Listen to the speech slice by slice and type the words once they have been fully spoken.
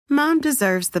Mom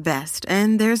deserves the best,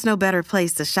 and there's no better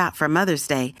place to shop for Mother's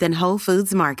Day than Whole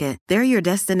Foods Market. They're your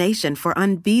destination for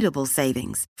unbeatable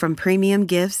savings, from premium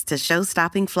gifts to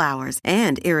show-stopping flowers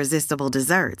and irresistible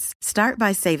desserts. Start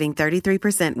by saving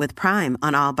 33% with Prime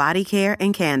on all body care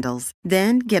and candles.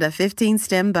 Then get a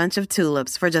 15-stem bunch of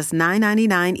tulips for just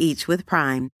 $9.99 each with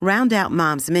Prime. Round out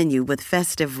Mom's menu with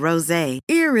festive rosé,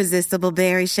 irresistible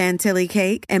berry chantilly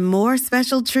cake, and more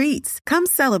special treats. Come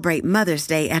celebrate Mother's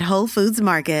Day at Whole Foods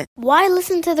Market. Why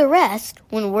listen to the rest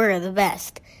when we're the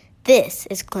best? This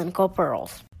is Clinical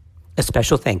Pearls. A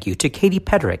special thank you to Katie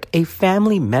Pedrick, a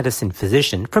family medicine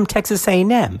physician from Texas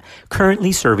A&M,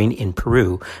 currently serving in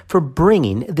Peru, for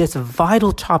bringing this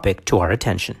vital topic to our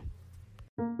attention.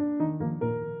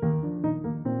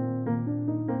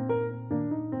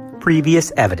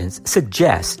 Previous evidence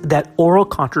suggests that oral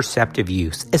contraceptive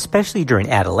use, especially during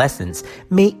adolescence,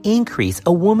 may increase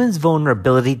a woman's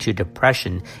vulnerability to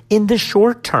depression in the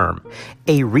short term.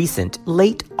 A recent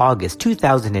late August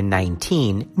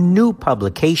 2019 new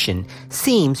publication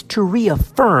seems to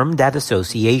reaffirm that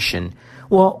association.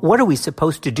 Well, what are we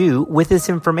supposed to do with this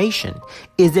information?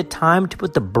 Is it time to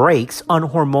put the brakes on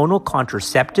hormonal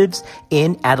contraceptives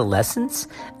in adolescence?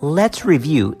 Let's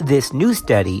review this new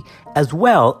study as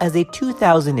well as a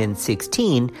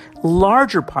 2016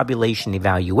 larger population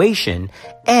evaluation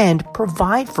and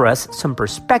provide for us some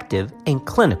perspective and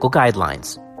clinical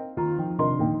guidelines.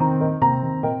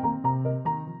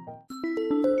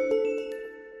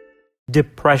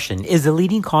 Depression is the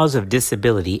leading cause of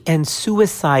disability and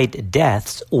suicide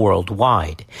deaths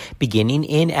worldwide. Beginning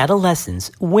in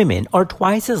adolescence, women are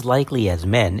twice as likely as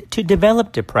men to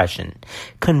develop depression.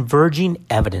 Converging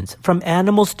evidence from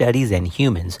animal studies and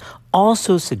humans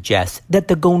also suggests that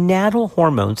the gonadal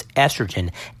hormones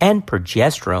estrogen and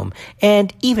progesterone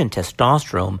and even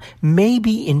testosterone may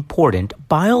be important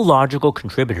biological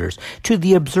contributors to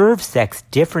the observed sex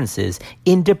differences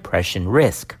in depression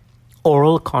risk.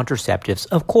 Oral contraceptives,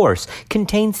 of course,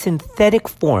 contain synthetic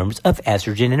forms of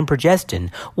estrogen and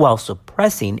progestin while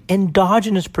suppressing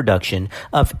endogenous production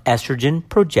of estrogen,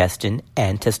 progestin,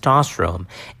 and testosterone,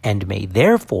 and may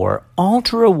therefore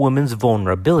alter a woman's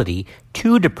vulnerability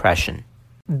to depression.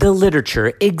 The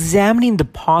literature examining the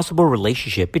possible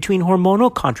relationship between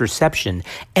hormonal contraception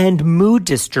and mood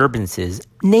disturbances,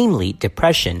 namely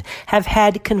depression, have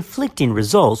had conflicting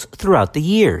results throughout the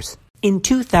years. In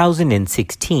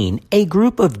 2016, a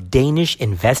group of Danish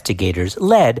investigators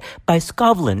led by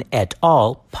Skovlund et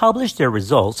al. Published their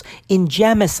results in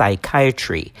JAMA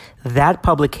Psychiatry. That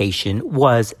publication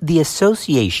was the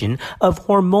Association of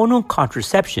Hormonal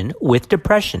Contraception with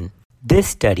Depression. This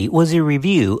study was a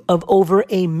review of over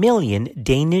 1 million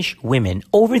Danish women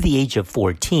over the age of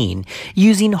 14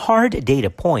 using hard data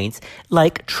points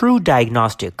like true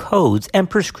diagnostic codes and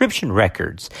prescription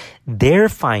records. Their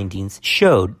findings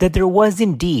showed that there was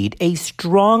indeed a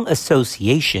strong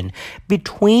association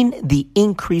between the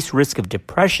increased risk of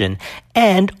depression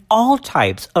and all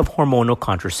types of hormonal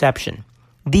contraception.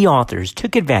 The authors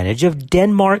took advantage of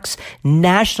Denmark's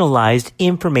nationalized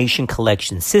information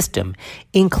collection system,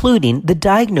 including the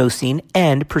diagnosing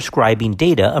and prescribing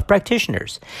data of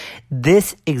practitioners.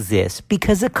 This exists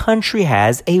because the country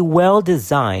has a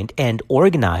well-designed and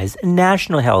organized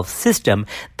national health system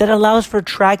that allows for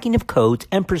tracking of codes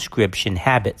and prescription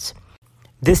habits.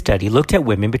 This study looked at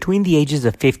women between the ages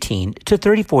of 15 to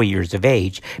 34 years of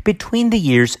age between the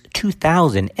years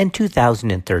 2000 and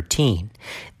 2013.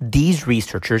 These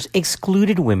researchers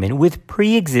excluded women with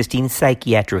pre-existing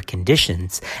psychiatric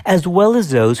conditions, as well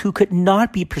as those who could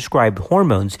not be prescribed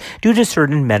hormones due to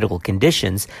certain medical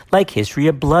conditions, like history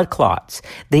of blood clots.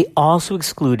 They also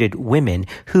excluded women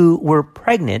who were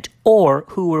pregnant or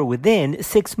who were within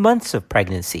 6 months of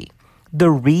pregnancy. The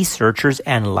researchers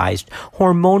analyzed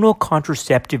hormonal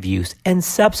contraceptive use and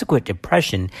subsequent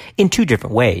depression in 2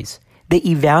 different ways. They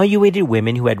evaluated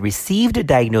women who had received a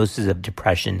diagnosis of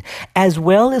depression as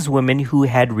well as women who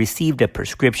had received a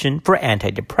prescription for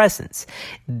antidepressants.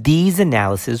 These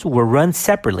analyses were run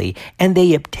separately and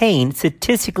they obtained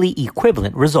statistically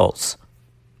equivalent results.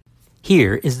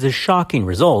 Here is the shocking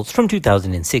results from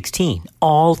 2016.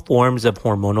 All forms of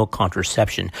hormonal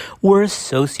contraception were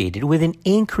associated with an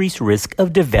increased risk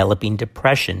of developing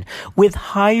depression, with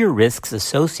higher risks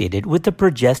associated with the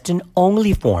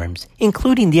progestin-only forms,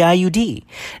 including the IUD.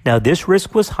 Now, this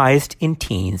risk was highest in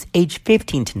teens aged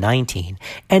 15 to 19,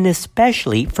 and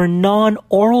especially for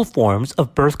non-oral forms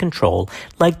of birth control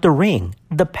like the ring,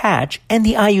 the patch, and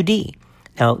the IUD.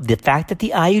 Now, the fact that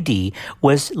the IUD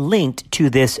was linked to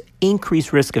this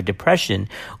increased risk of depression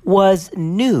was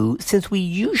new, since we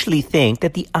usually think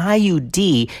that the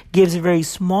IUD gives very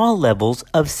small levels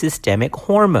of systemic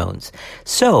hormones.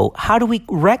 So, how do we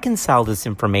reconcile this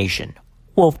information?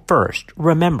 Well, first,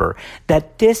 remember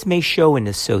that this may show an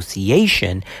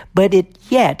association, but it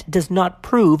yet does not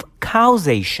prove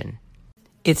causation.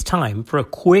 It's time for a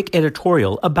quick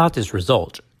editorial about this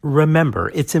result.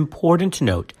 Remember, it's important to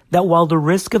note that while the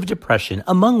risk of depression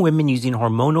among women using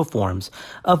hormonal forms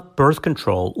of birth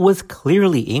control was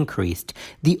clearly increased,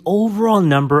 the overall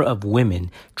number of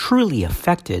women truly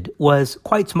affected was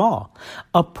quite small.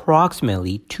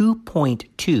 Approximately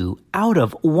 2.2 out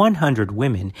of 100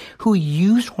 women who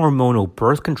used hormonal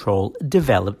birth control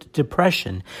developed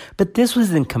depression, but this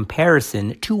was in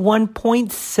comparison to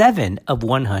 1.7 of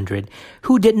 100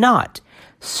 who did not.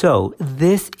 So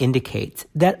this indicates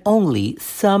that only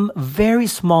some very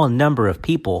small number of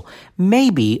people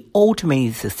may be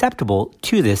ultimately susceptible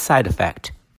to this side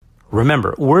effect.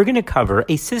 Remember, we're going to cover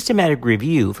a systematic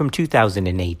review from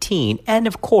 2018 and,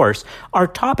 of course, our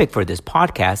topic for this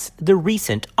podcast, the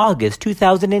recent August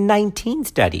 2019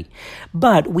 study.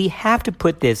 But we have to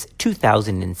put this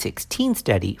 2016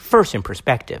 study first in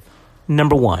perspective.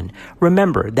 Number one,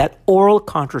 remember that oral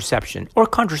contraception, or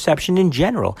contraception in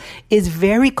general, is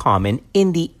very common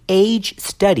in the age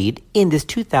studied in this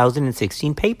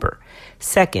 2016 paper.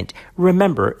 Second,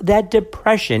 remember that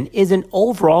depression is an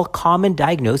overall common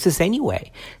diagnosis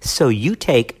anyway. So you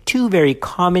take two very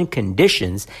common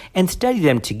conditions and study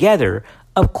them together.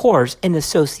 Of course, an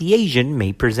association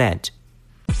may present.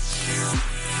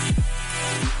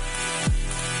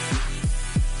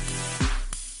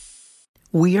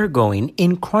 We are going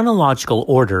in chronological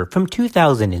order from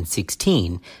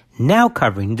 2016, now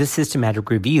covering the systematic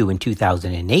review in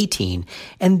 2018,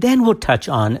 and then we'll touch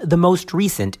on the most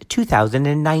recent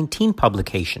 2019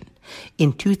 publication.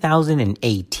 In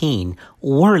 2018,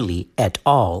 Worley et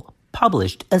al.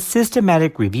 Published a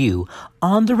systematic review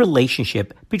on the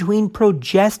relationship between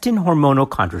progestin hormonal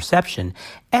contraception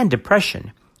and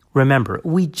depression. Remember,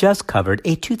 we just covered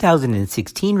a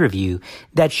 2016 review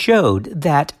that showed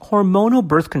that hormonal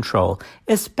birth control,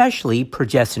 especially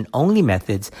progestin-only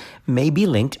methods, may be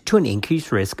linked to an increased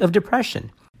risk of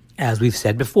depression. As we've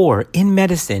said before, in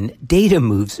medicine, data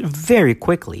moves very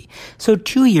quickly. So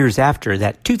 2 years after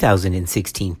that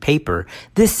 2016 paper,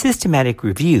 this systematic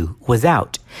review was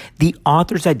out. The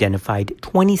authors identified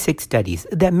 26 studies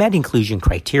that met inclusion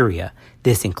criteria.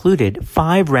 This included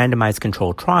 5 randomized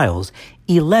controlled trials,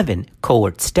 11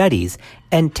 cohort studies,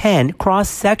 and 10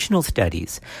 cross-sectional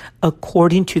studies.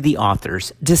 According to the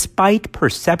authors, despite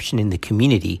perception in the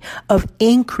community of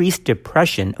increased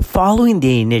depression following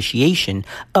the initiation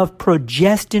of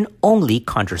progestin-only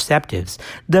contraceptives,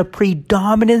 the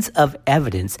predominance of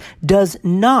evidence does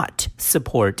not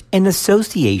support an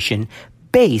association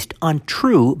based on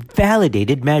true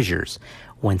validated measures.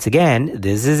 Once again,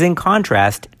 this is in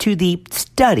contrast to the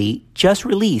study just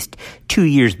released 2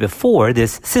 years before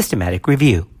this systematic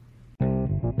review.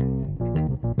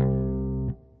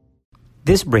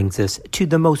 This brings us to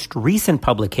the most recent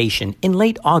publication in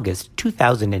late August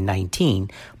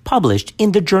 2019, published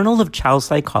in the Journal of Child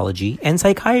Psychology and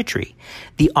Psychiatry.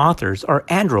 The authors are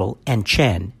Androl and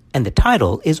Chen, and the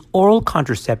title is Oral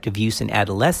Contraceptive Use in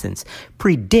Adolescence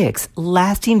Predicts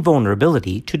Lasting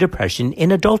Vulnerability to Depression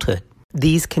in Adulthood.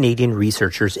 These Canadian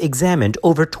researchers examined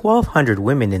over 1,200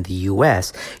 women in the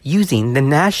U.S. using the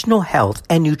National Health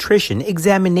and Nutrition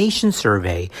Examination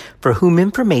Survey, for whom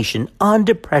information on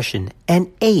depression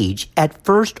and age at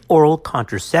first oral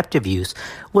contraceptive use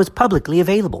was publicly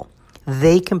available.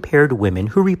 They compared women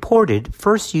who reported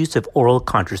first use of oral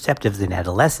contraceptives in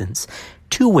adolescence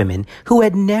to women who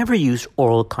had never used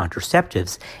oral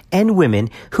contraceptives and women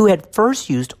who had first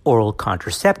used oral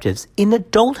contraceptives in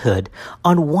adulthood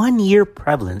on 1 year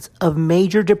prevalence of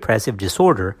major depressive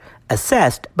disorder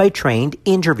assessed by trained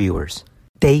interviewers.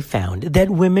 They found that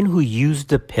women who used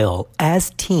the pill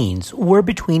as teens were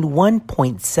between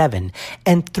 1.7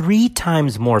 and 3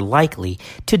 times more likely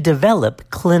to develop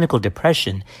clinical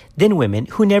depression than women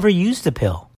who never used the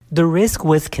pill. The risk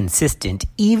was consistent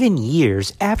even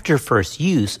years after first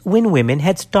use when women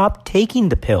had stopped taking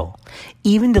the pill.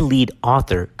 Even the lead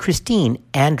author, Christine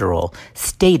Anderl,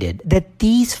 stated that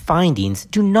these findings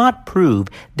do not prove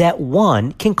that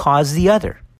one can cause the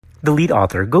other. The lead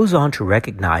author goes on to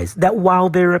recognize that while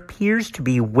there appears to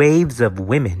be waves of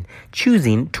women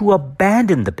choosing to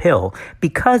abandon the pill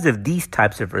because of these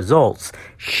types of results,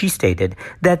 she stated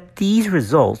that these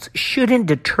results shouldn't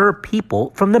deter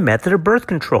people from the method of birth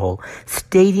control,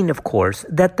 stating, of course,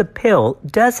 that the pill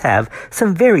does have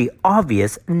some very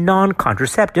obvious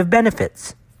non-contraceptive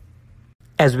benefits.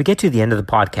 As we get to the end of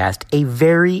the podcast, a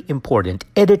very important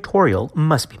editorial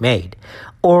must be made.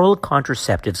 Oral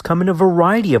contraceptives come in a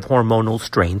variety of hormonal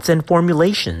strengths and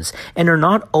formulations and are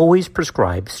not always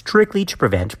prescribed strictly to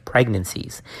prevent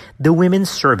pregnancies. The women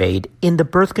surveyed in the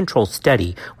birth control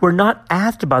study were not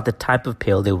asked about the type of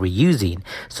pill they were using,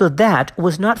 so that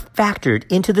was not factored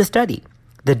into the study.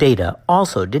 The data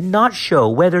also did not show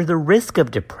whether the risk of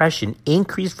depression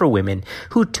increased for women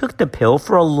who took the pill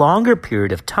for a longer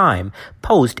period of time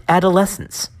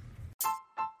post-adolescence.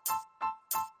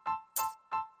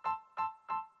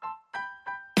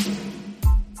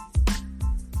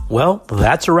 Well,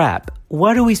 that's a wrap.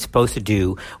 What are we supposed to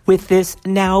do with this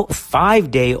now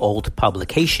 5-day-old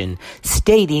publication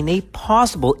stating a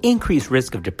possible increased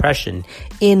risk of depression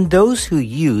in those who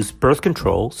use birth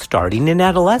control starting in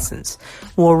adolescence?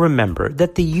 Well, remember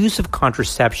that the use of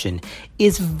contraception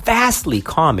is vastly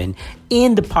common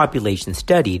in the population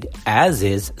studied, as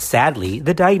is, sadly,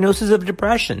 the diagnosis of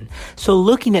depression. So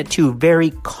looking at two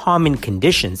very common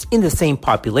conditions in the same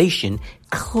population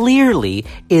clearly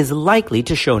is likely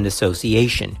to show an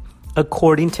association.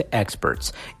 According to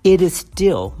experts, it is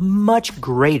still much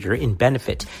greater in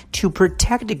benefit to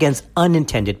protect against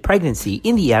unintended pregnancy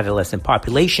in the adolescent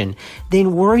population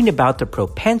than worrying about the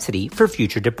propensity for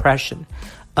future depression.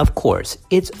 Of course,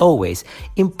 it's always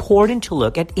important to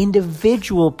look at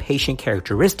individual patient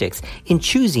characteristics in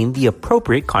choosing the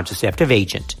appropriate contraceptive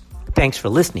agent. Thanks for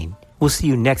listening. We'll see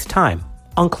you next time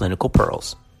on Clinical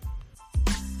Pearls.